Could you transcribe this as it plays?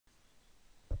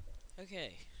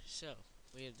Okay, so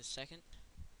we have the second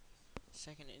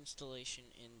installation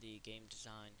in the game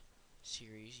design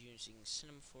series using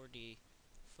Cinema 4D,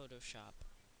 Photoshop,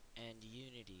 and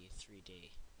Unity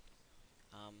 3D.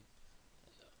 Um,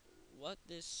 what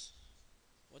this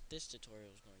what this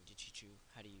tutorial is going to teach you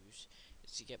how to use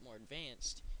is to get more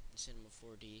advanced in Cinema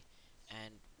 4D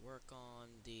and work on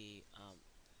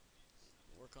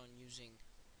using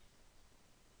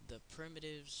the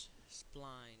primitives,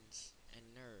 splines, and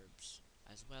NURBs,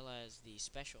 as well as the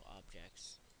special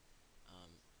objects,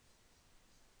 um,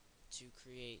 to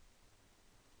create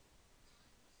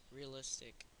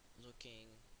realistic looking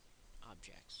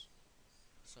objects.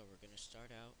 So we're going to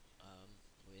start out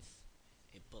with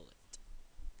a bullet.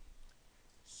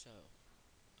 So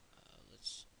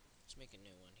let's make a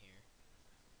new one here.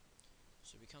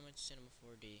 So we come into Cinema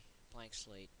 4D, blank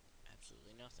slate,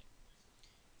 absolutely nothing.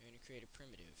 You're going to create a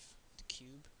primitive, the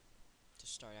cube, to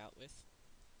start out with.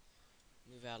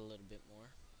 Move out a little bit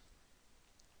more.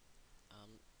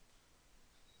 Um,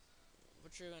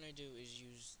 what you're going to do is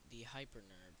use the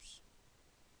hypernerbs,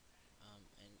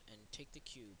 and take the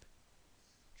cube,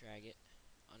 drag it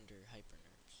under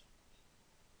hypernerbs.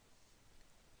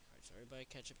 Alright, so everybody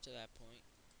catch up to that point.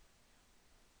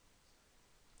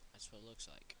 That's what it looks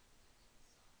like.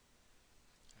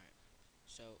 Alright,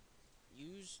 so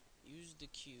use the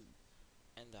cube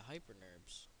and the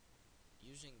hypernerbs.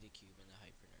 Using the cube and the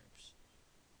hypernerbs,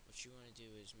 what you want to do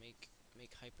is make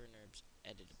hypernerbs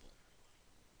editable.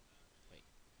 Wait,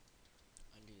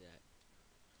 undo that.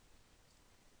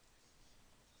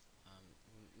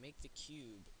 Make the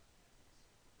cube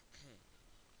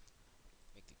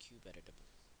make the cube editable.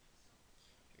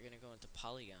 You're gonna go into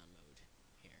polygon mode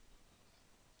here.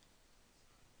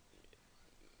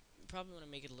 You probably want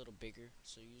to make it a little bigger,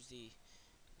 so use the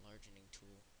enlarging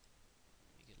tool.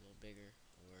 Make it a little bigger,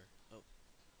 or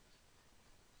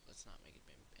let's not make it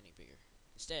any bigger.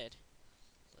 Instead,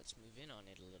 let's move in on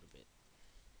it a little bit.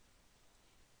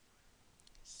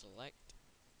 Select,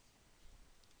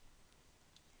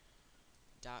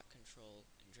 dot control,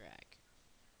 and drag.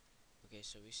 Okay,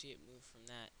 so we see it move from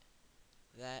that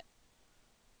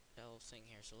little thing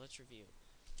here. So let's review.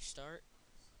 Start.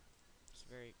 It's a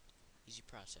very easy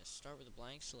process. Start with a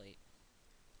blank slate.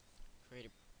 Create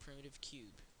a primitive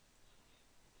cube.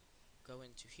 Go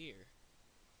into here.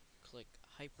 Click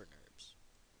hypernerbs.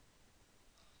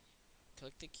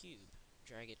 Click the cube.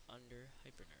 Drag it under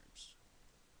hypernerbs.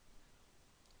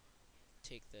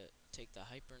 Take the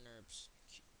hypernerbs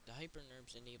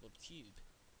enabled cube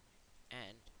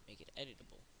and make it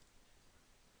editable.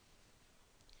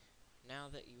 Now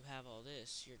that you have all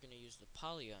this, you're going to use the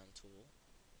polygon tool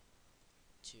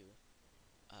to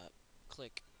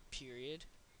click period,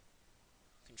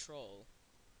 control,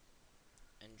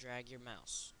 and drag your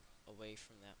mouse away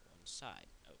from that one side.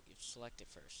 Oh, you select it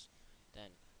first,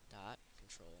 then dot,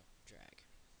 control, drag.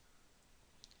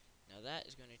 Now that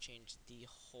is going to change the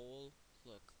whole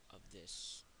look of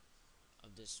this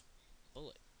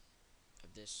bullet,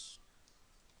 of this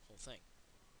whole thing.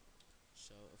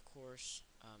 So of course,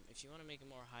 if you want to make it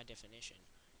more high definition,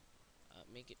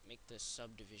 make the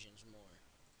subdivisions more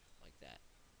like that.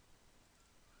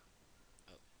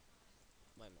 Oh,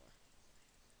 way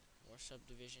more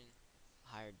subdivision,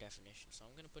 higher definition. So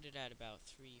I'm gonna put it at about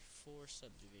 3-4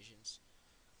 subdivisions.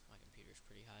 My computer's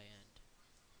pretty high end.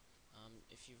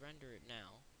 If you render it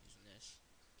now using this,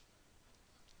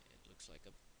 it looks like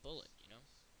a bullet, you know.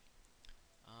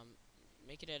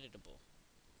 Make it editable.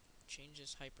 Change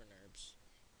this hypernerbs.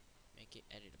 Make it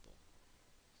editable.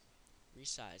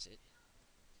 Resize it.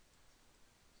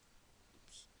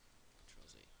 Oops. Control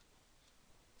Z.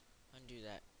 Undo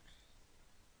that.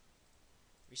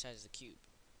 Resize the cube.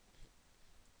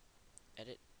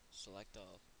 Edit. Select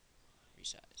all.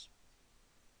 Resize.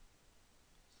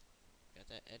 Got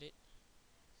that? Edit.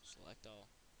 Select all.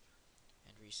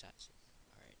 And resize it.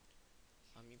 Alright.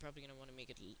 You're probably gonna want to make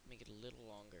it a little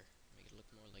longer. Make it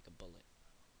look more like a bullet.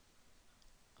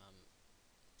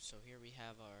 So here we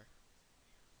have our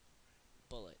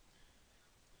bullet.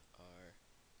 Our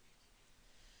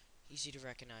easy to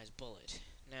recognize bullet.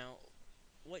 Now,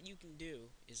 what you can do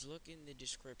is look in the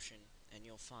description and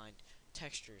you'll find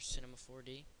textures, Cinema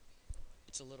 4D.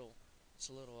 It's a little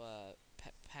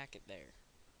packet there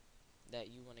that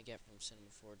you want to get from Cinema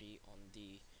 4D on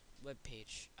the web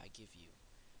page I give you.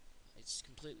 It's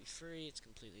completely free, it's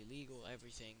completely legal,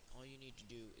 everything. All you need to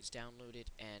do is download it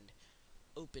and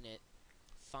open it,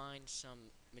 find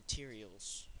some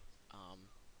materials,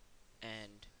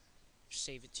 and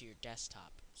save it to your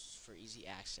desktop for easy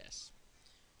access.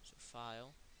 So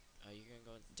file, you're going to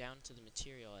go down to the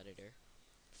material editor,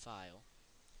 file,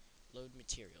 load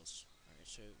materials. Alright, Alright,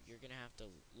 so you're gonna have to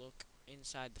look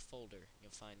inside the folder.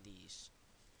 You'll find these.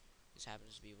 This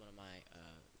happens to be one of my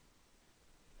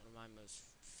most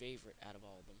favorite out of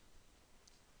all of them.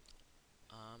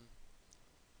 Um,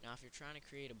 Now if you're trying to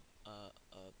create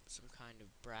some kind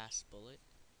of brass bullet,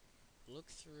 look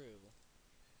through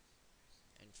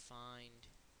and find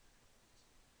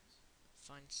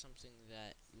something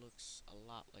that looks a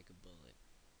lot like a bullet.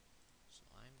 So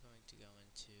I'm going to go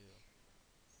into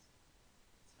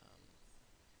um,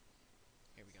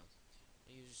 here we go.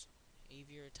 Use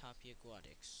Avier Tapia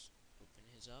Guadix. Open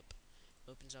his up.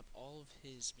 Opens up all of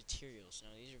his materials.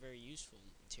 Now these are very useful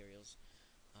materials.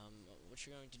 What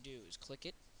you're going to do is click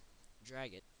it,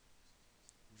 drag it,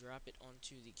 drop it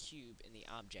onto the cube in the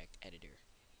object editor.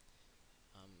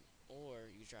 Or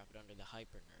you drop it under the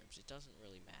hyperNURBS. It doesn't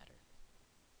really matter.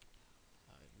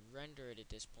 Render it at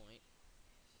this point,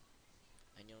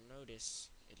 and you'll notice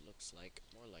it looks like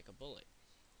more like a bullet.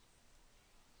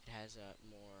 It has a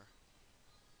more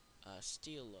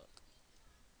steel look.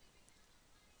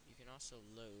 You can also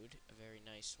load a very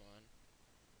nice one.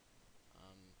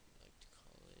 I like to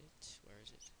call it. Where is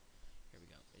it? Here we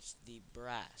go. It's the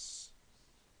brass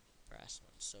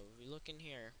one. So if we look in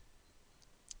here,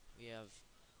 we have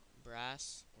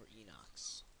brass or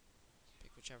inox.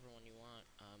 Pick whichever one you want.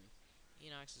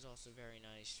 Inox is also very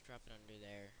nice. Drop it under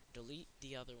there. Delete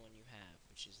the other one you have,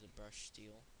 which is the brush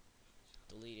steel.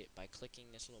 Delete it by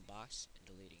clicking this little box and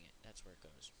deleting it. That's where it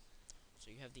goes. So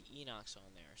you have the inox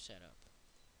on there set up.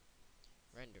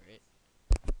 Render it.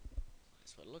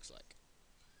 That's what it looks like.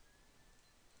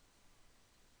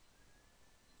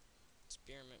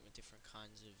 Experiment with different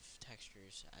kinds of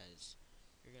textures, as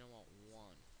you're going to want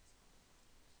one.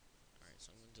 Alright, so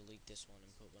I'm going to delete this one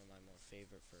and put one of my more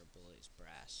favorite for a bullet is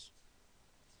brass.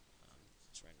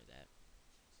 Let's render that.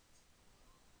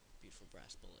 Beautiful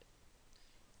brass bullet.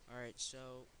 Alright,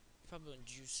 so probably going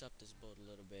to juice up this bullet a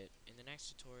little bit. In the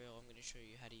next tutorial, I'm going to show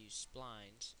you how to use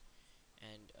splines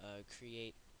and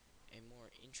create a more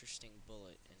interesting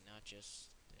bullet, and not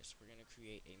just this. We're going to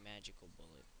create a magical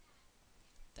bullet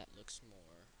that looks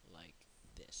more like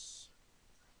this.